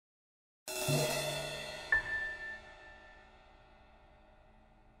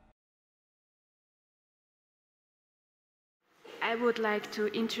I would like to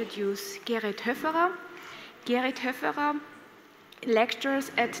introduce Gerrit HO FFERER. Gerrit HO FFERER lectures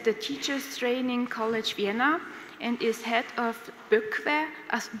at the Teachers Training College Vienna and is head of BSVL,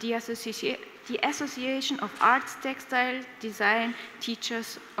 the Association of Arts, Textile, Design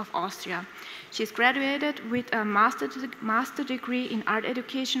Teachers of Austria. She's graduated with a master degree in art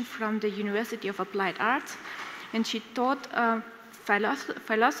education from the University of Applied Arts, and she taught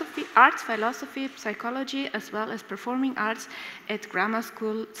arts philosophy, psychology, as well as performing arts at grammar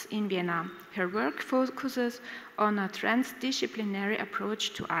schools in Vienna. Her work focuses on a transdisciplinary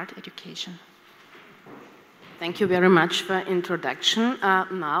approach to art education. Thank you very much for introduction.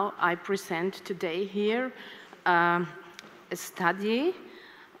 Now I present today here a study,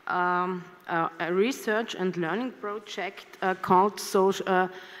 a research and learning project called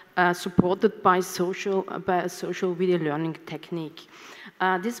supported by a social video learning technique.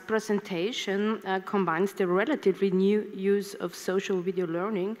 This presentation combines the relatively new use of social video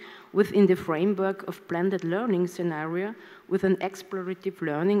learning within the framework of blended learning scenario with an explorative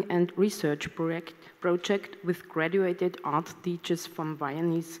learning and research project with graduated art teachers from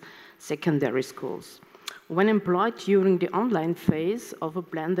Viennese secondary schools. When employed during the online phase of a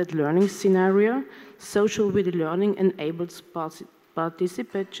blended learning scenario, social video learning enables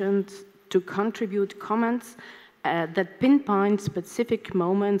participants to contribute comments that pinpoint specific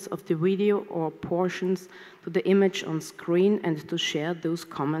moments of the video or portions to the image on screen and to share those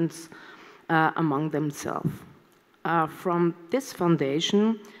comments among themselves. From this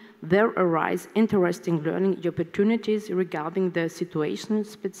foundation, there arise interesting learning opportunities regarding the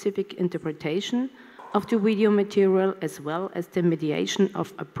situation-specific interpretation of the video material as well as the mediation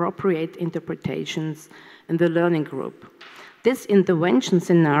of appropriate interpretations in the learning group. This intervention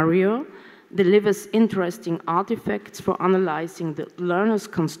scenario delivers interesting artifacts for analyzing the learner's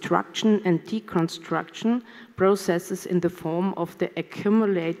construction and deconstruction processes in the form of the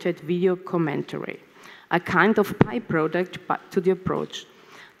accumulated video commentary, a kind of byproduct to the approach.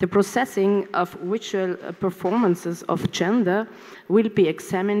 The processing of visual performances of gender will be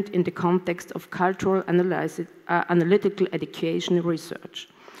examined in the context of cultural analytical education research.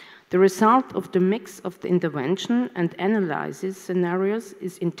 The result of the mix of the intervention and analysis scenarios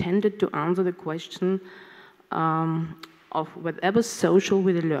is intended to answer the question of whether social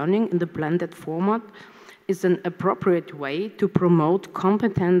video learning in the blended format is an appropriate way to promote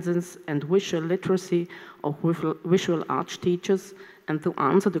competences and visual literacy of visual arts teachers, and to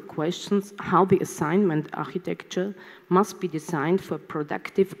answer the questions how the assignment architecture must be designed for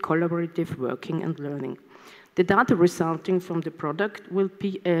productive collaborative working and learning. The data resulting from the product will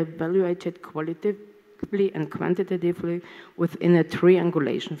be evaluated qualitatively and quantitatively within a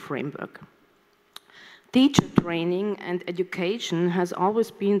triangulation framework. Teacher training and education has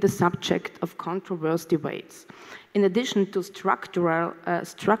always been the subject of controversial debates. In addition to structural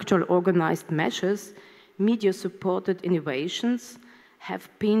organized measures, media-supported innovations have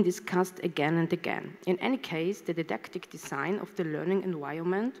been discussed again and again. In any case, the didactic design of the learning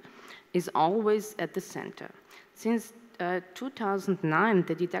environment is always at the center. Since 2009,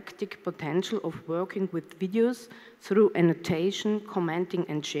 the didactic potential of working with videos through annotation, commenting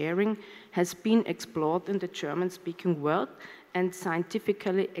and sharing has been explored in the German-speaking world and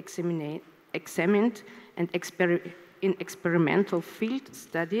scientifically examined and in experimental field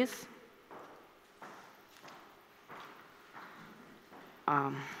studies.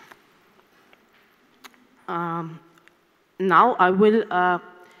 Now I will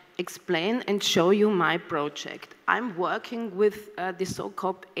explain and show you my project. I'm working with the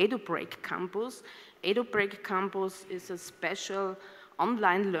so-called edubreak campus. Edubreak campus is a special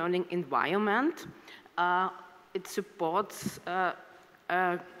online learning environment. It supports a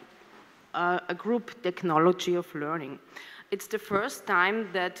group technology of learning. It's the first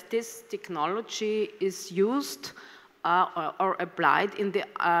time that this technology is used or applied in the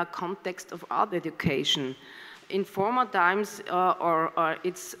context of art education. In former times,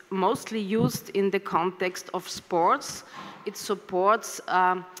 it's mostly used in the context of sports. It supports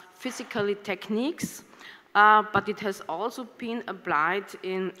physical techniques, but it has also been applied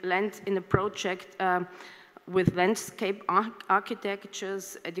in a project with landscape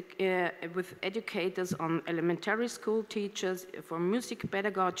architectures, with educators on elementary school teachers, for music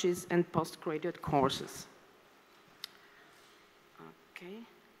pedagogies and postgraduate courses. Okay.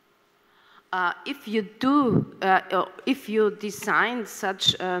 If you design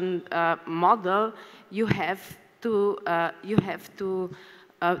such a model, you have to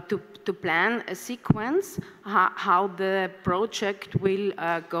plan a sequence how the project will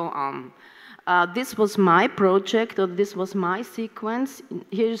go on. This was my project, or this was my sequence.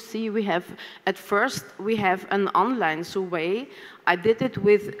 Here you see we have, at first, we have an online survey. I did it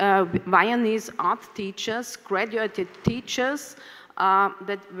with Viennese art teachers, graduated teachers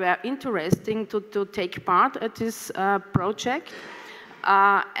that were interesting to take part at this project.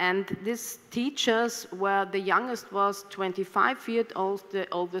 And these teachers were, the youngest was 25 years old, the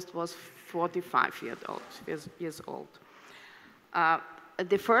oldest was 45 years old.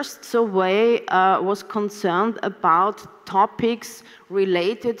 The first survey was concerned about topics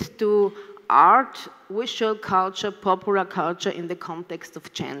related to art, visual culture, popular culture in the context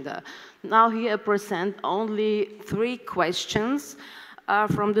of gender. Now here I present only 3 questions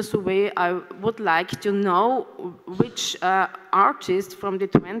from the survey. I would like to know which artists from the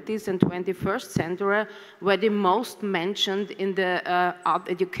 20th and 21st century were the most mentioned in the art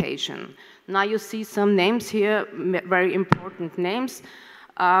education. Now you see some names here, very important names.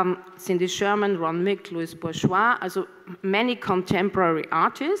 Cindy Sherman, Ron Mick, Louis Bourgeois, also many contemporary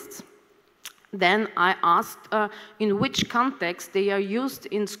artists. Then I asked in which context they are used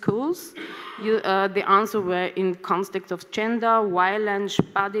in schools. The answer were in context of gender, violence,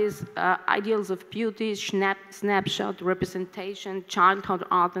 bodies, ideals of beauty, snapshot, representation, childhood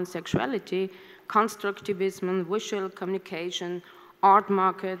art and sexuality, constructivism, visual communication, art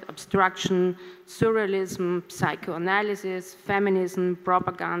market, abstraction, surrealism, psychoanalysis, feminism,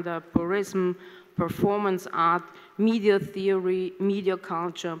 propaganda, purism, performance art, media theory, media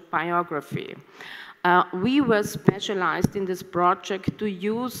culture, biography. We were specialized in this project to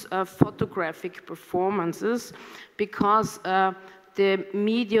use photographic performances because the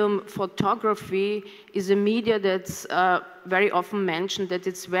medium photography is a media that's very often mentioned, that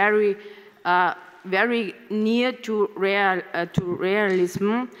it's very near to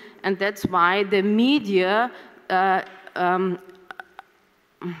realism, and that's why the media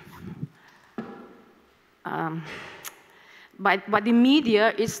but the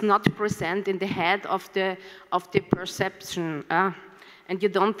media is not present in the head of the perception, and you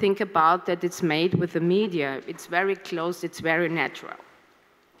don't think about that it's made with the media. It's very close, it's very natural.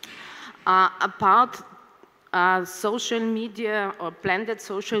 About social media or blended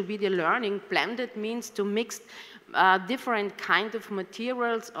social video learning, blended means to mix different kind of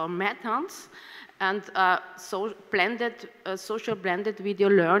materials or methods, and social blended video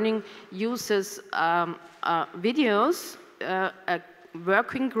learning uses videos, a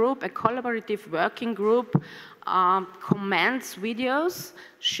working group, a collaborative working group, comments videos,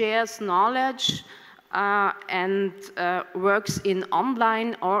 shares knowledge, and works in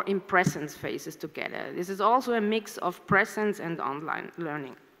online or in presence phases together. This is also a mix of presence and online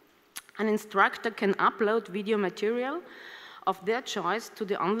learning. An instructor can upload video material of their choice to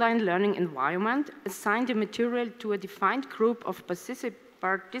the online learning environment, assign the material to a defined group of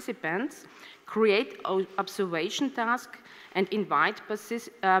participants, create observation tasks, and invite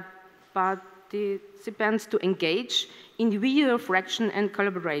participants to engage in video reflection and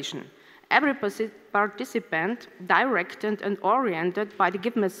collaboration. Every participant, directed and oriented by the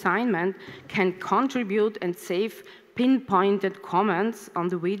given assignment, can contribute and save pinpointed comments on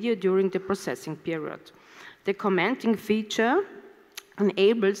the video during the processing period. The commenting feature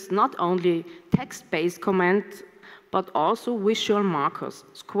enables not only text-based comments, but also visual markers,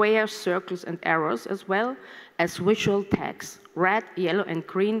 squares, circles, and arrows, as well as visual tags, red, yellow, and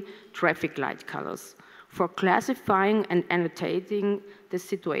green traffic light colors, for classifying and annotating the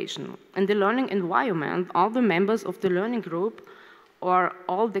situation. In the learning environment, all the members of the learning group or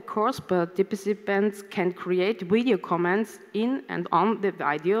all the course participants can create video comments in and on the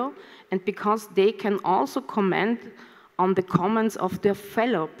video, and because they can also comment on the comments of their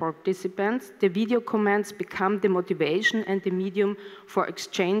fellow participants, the video comments become the motivation and the medium for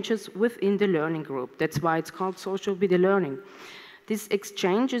exchanges within the learning group. That's why it's called social video learning. This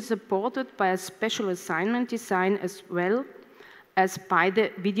exchange is supported by a special assignment design as well as by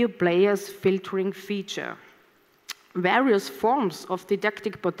the video player's filtering feature. Various forms of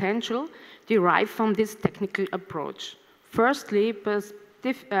didactic potential derive from this technical approach. Firstly,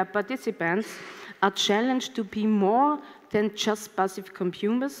 participants are challenged to be more than just passive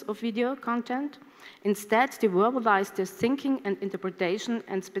consumers of video content. Instead, they verbalize their thinking and interpretation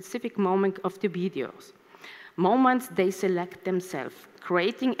and specific moment of the videos. Moments they select themselves,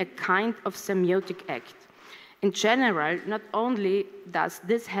 creating a kind of semiotic act. In general, not only does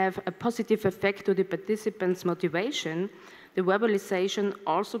this have a positive effect to the participants' motivation, the verbalization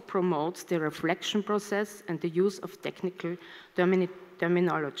also promotes the reflection process and the use of technical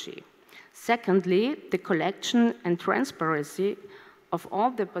terminology. Secondly, the collection and transparency of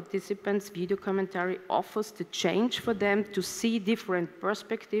all the participants, video commentary offers the chance for them to see different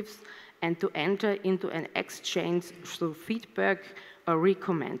perspectives and to enter into an exchange through feedback or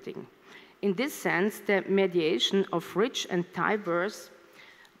recommenting. In this sense, the mediation of rich and diverse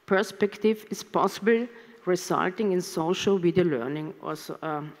perspective is possible, resulting in social video learning.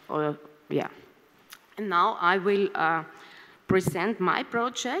 And now I will present my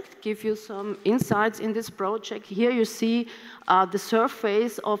project, give you some insights in this project. Here you see the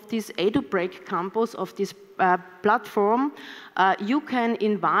surface of this edubreak campus, of this platform. You can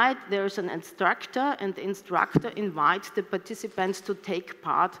invite, there's an instructor, and the instructor invites the participants to take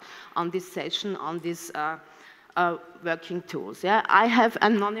part on this session, on these working tools. Yeah? I have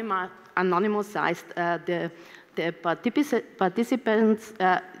anonymized the participants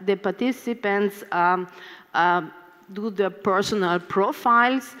do the personal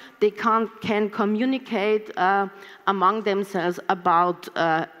profiles. They can communicate among themselves about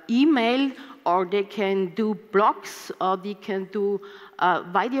email, or they can do blogs, or they can do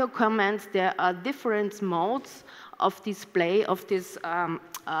video comments. There are different modes of display of this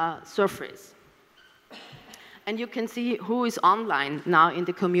surface. And you can see who is online now in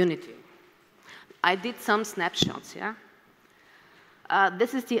the community. I did some snapshots, yeah?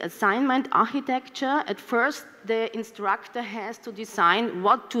 This is the assignment architecture. At first, the instructor has to design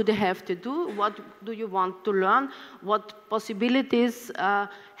what do they have to do, what do you want to learn, what possibilities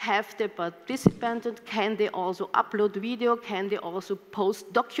have the participants, can they also upload video, can they also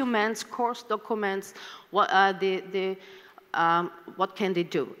post documents, course documents, what can they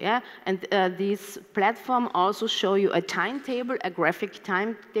do, yeah? And this platform also show you a timetable, a graphic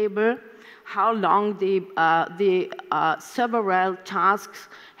timetable, how long the several tasks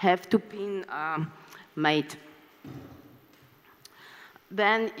have to be made.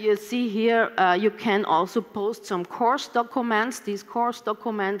 Then you see here, you can also post some course documents. These course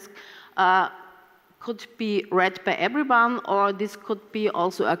documents could be read by everyone, or this could be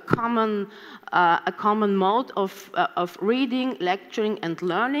also a common mode of reading, lecturing, and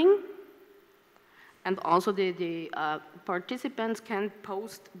learning. And also the participants can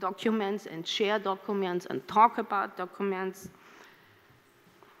post documents and share documents and talk about documents.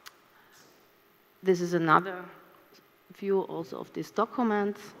 This is another view also of these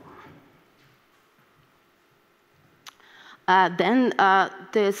documents. Then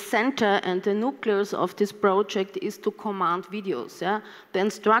the center and the nucleus of this project is to command videos. Yeah? The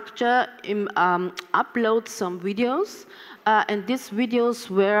instructor uploads some videos, and these videos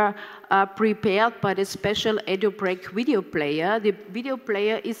were prepared by the special edubreak video player. The video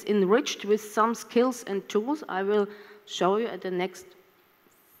player is enriched with some skills and tools. I will show you at the next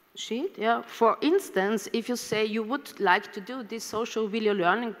sheet. Yeah. For instance, if you say you would like to do this social video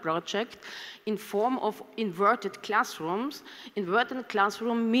learning project in form of inverted classrooms, inverted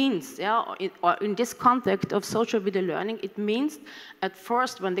classroom means, yeah, or in this context of social video learning, it means at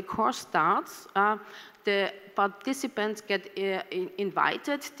first when the course starts, the participants get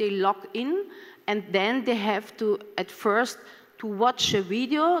invited, they log in, and then they have to, at first, to watch a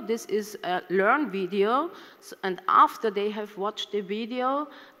video. This is a learn video, and after they have watched the video,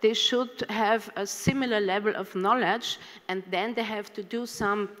 they should have a similar level of knowledge, and then they have to do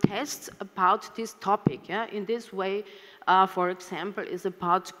some tests about this topic. Yeah? In this way, for example, is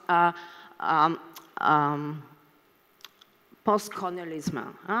about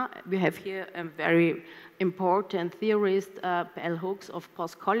post-colonialism. We have here a very important theorist, Bell Hooks, of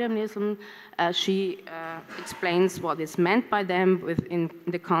post-colonialism. She explains what is meant by them within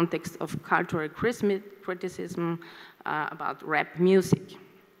the context of cultural criticism about rap music.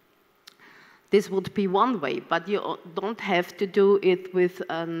 This would be one way, but you don't have to do it with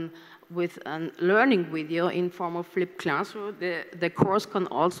a learning video in form of flipped classroom. The course can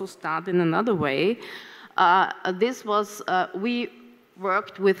also start in another way. We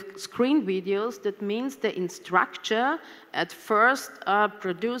worked with screen videos. That means the instructor at first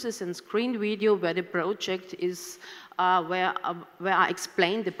produces a screen video where the project is, where I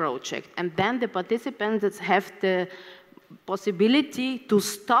explain the project. And then the participants have the possibility to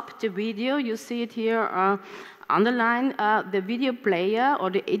stop the video. You see it here underlined, the video player or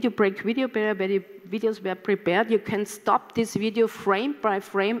the edubreak video player where the videos were prepared. You can stop this video frame by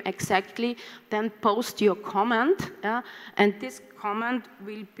frame exactly, then post your comment, and this comment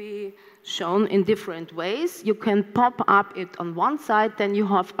will be shown in different ways. You can pop up it on one side, then you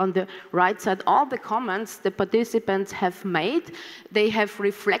have on the right side all the comments the participants have made. They have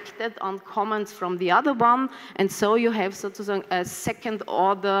reflected on comments from the other one, and so you have sort of a second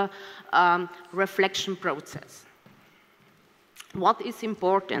order reflection process. what is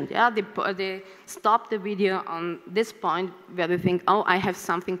important. Yeah, they stop the video on this point where they think, oh, I have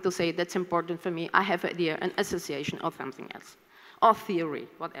something to say that's important for me. I have an idea, an association, or something else, or theory,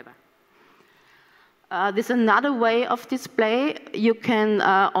 whatever. There's another way of display. You can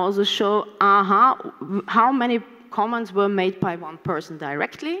also show how many comments were made by one person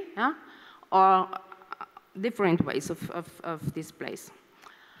directly, yeah? Or different ways of displays.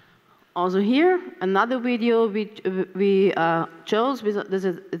 Also here, another video we chose.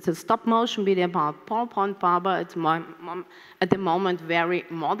 It's a stop-motion video about PowerPoint barber. It's at the moment very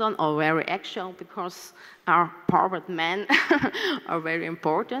modern or very actual because our barbered men are very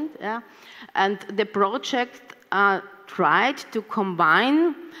important. Yeah? And the project tried to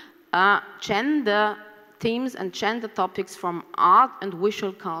combine gender themes and gender topics from art and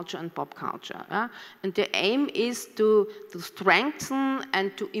visual culture and pop culture. Yeah? And the aim is to strengthen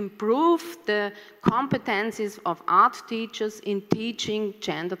and to improve the competencies of art teachers in teaching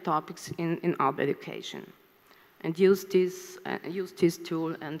gender topics in art education. And use this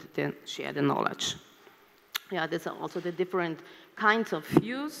tool and then share the knowledge. Yeah, these are also the different kinds of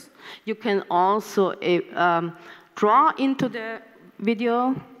views. You can also draw into the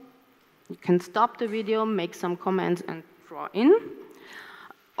video. You can stop the video, make some comments, and draw in.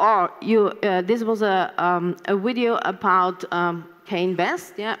 Or this was a video about Kane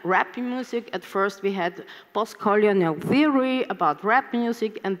Best, yeah, rap music. At first we had post-colonial theory about rap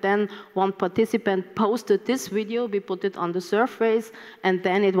music, and then one participant posted this video. We put it on the surface, and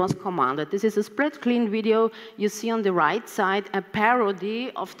then it was commanded. This is a split-screen video. You see on the right side a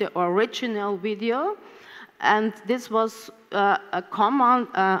parody of the original video. And this was a comment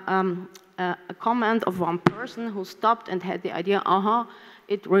of one person who stopped and had the idea,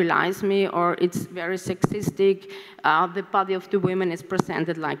 it relies me, or it's very sexistic. The body of the women is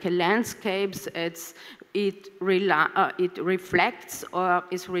presented like a landscape. It reflects or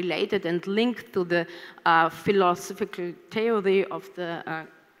is related and linked to the philosophical theory of the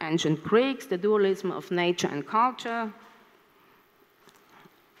ancient Greeks, the dualism of nature and culture.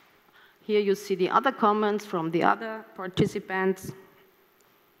 Here you see the other comments from the other participants.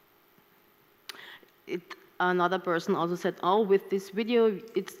 Another person also said, oh, with this video,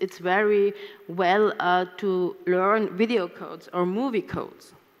 it's very well to learn video codes or movie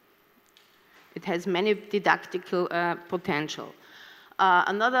codes. It has many didactical potential.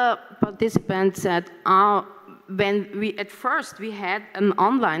 Another participant said, at first we had an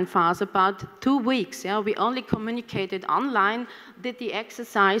online phase about 2 weeks. Yeah? We only communicated online, did the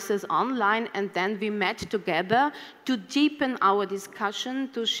exercises online, and then we met together to deepen our discussion,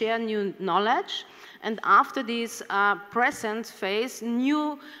 to share new knowledge. And after this present phase,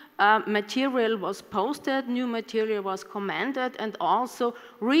 new material was posted, new material was commented, and also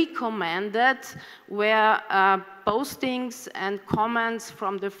recommended were postings and comments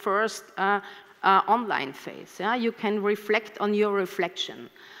from the first online phase. Yeah? You can reflect on your reflection.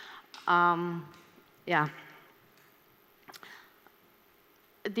 Yeah.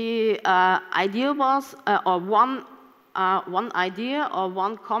 The idea was, or one idea or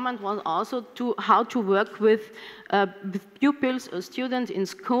one comment was also how to work with pupils or students in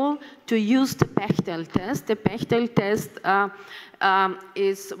school to use the Textile test. The Textile test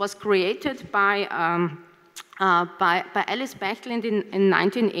was created by Alice Bechtel in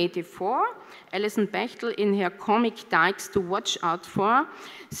 1984. Alison Bechtel, in her comic Dykes to Watch Out For,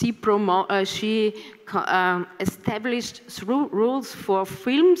 she established rules for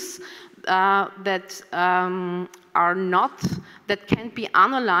films that can be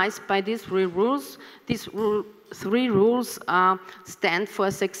analyzed by these 3 rules. These 3 rules stand for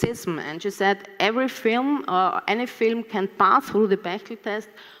sexism, and she said every film or any film can pass through the Bechtel test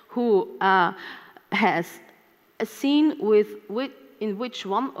who has a scene in which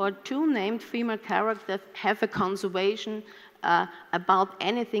 1 or 2 named female characters have a conservation about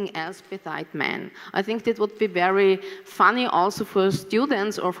anything else besides men. I think that would be very funny also for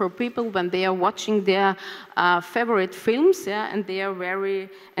students or for people when they are watching their favorite films, yeah, and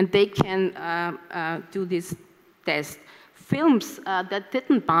they can do this test. Films that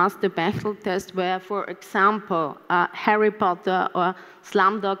didn't pass the Bechtel test were, for example, Harry Potter or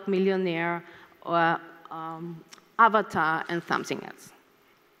Slumdog Millionaire or Avatar and something else.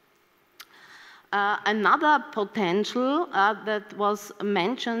 Another potential that was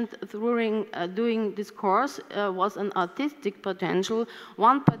mentioned during doing this course was an artistic potential.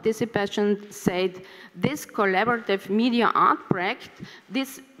 One participant said, this collaborative media art project,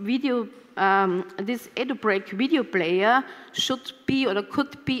 this video this edubreak video player should be or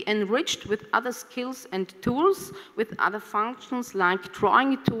could be enriched with other skills and tools, with other functions like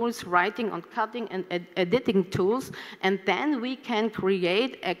drawing tools, writing and cutting and editing tools, and then we can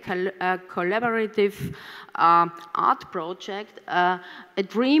create a collaborative art project, a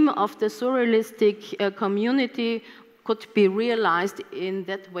dream of the surrealistic community could be realized in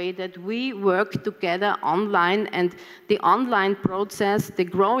that way that we work together online, and the online process, the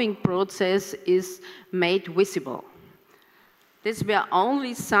growing process, is made visible. These were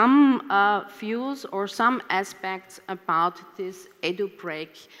only some views or some aspects about this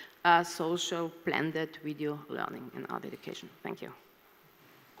edubreak social blended video learning in art education. Thank you.